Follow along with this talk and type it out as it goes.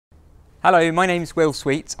Hello, my name's Will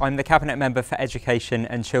Sweet. I'm the Cabinet Member for Education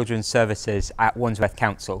and Children's Services at Wandsworth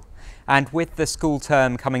Council. And with the school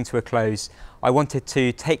term coming to a close, I wanted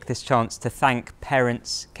to take this chance to thank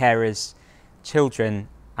parents, carers, children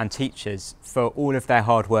and teachers for all of their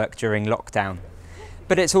hard work during lockdown.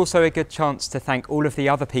 But it's also a good chance to thank all of the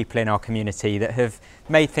other people in our community that have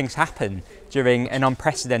made things happen during an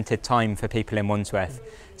unprecedented time for people in Wandsworth.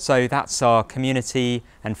 So that's our community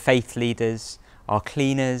and faith leaders, our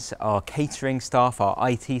cleaners, our catering staff, our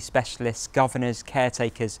IT specialists, governors,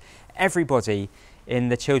 caretakers, everybody in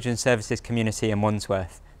the children's services community in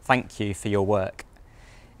Wandsworth. Thank you for your work.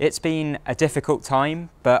 It's been a difficult time,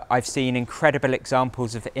 but I've seen incredible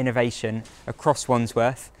examples of innovation across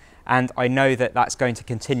Wandsworth, and I know that that's going to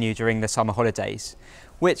continue during the summer holidays,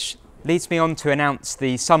 which leads me on to announce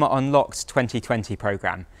the Summer Unlocked 2020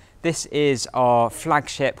 programme. This is our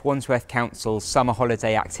flagship Wandsworth Council summer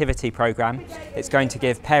holiday activity programme. It's going to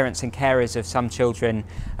give parents and carers of some children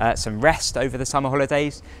some rest over the summer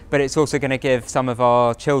holidays, but it's also going to give some of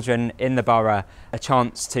our children in the borough a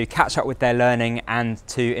chance to catch up with their learning and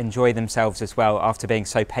to enjoy themselves as well after being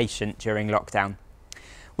so patient during lockdown.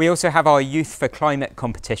 We also have our Youth for Climate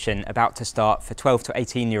competition about to start for 12 to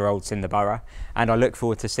 18-year-olds in the borough, and I look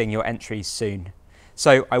forward to seeing your entries soon.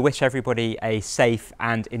 So I wish everybody a safe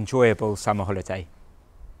and enjoyable summer holiday.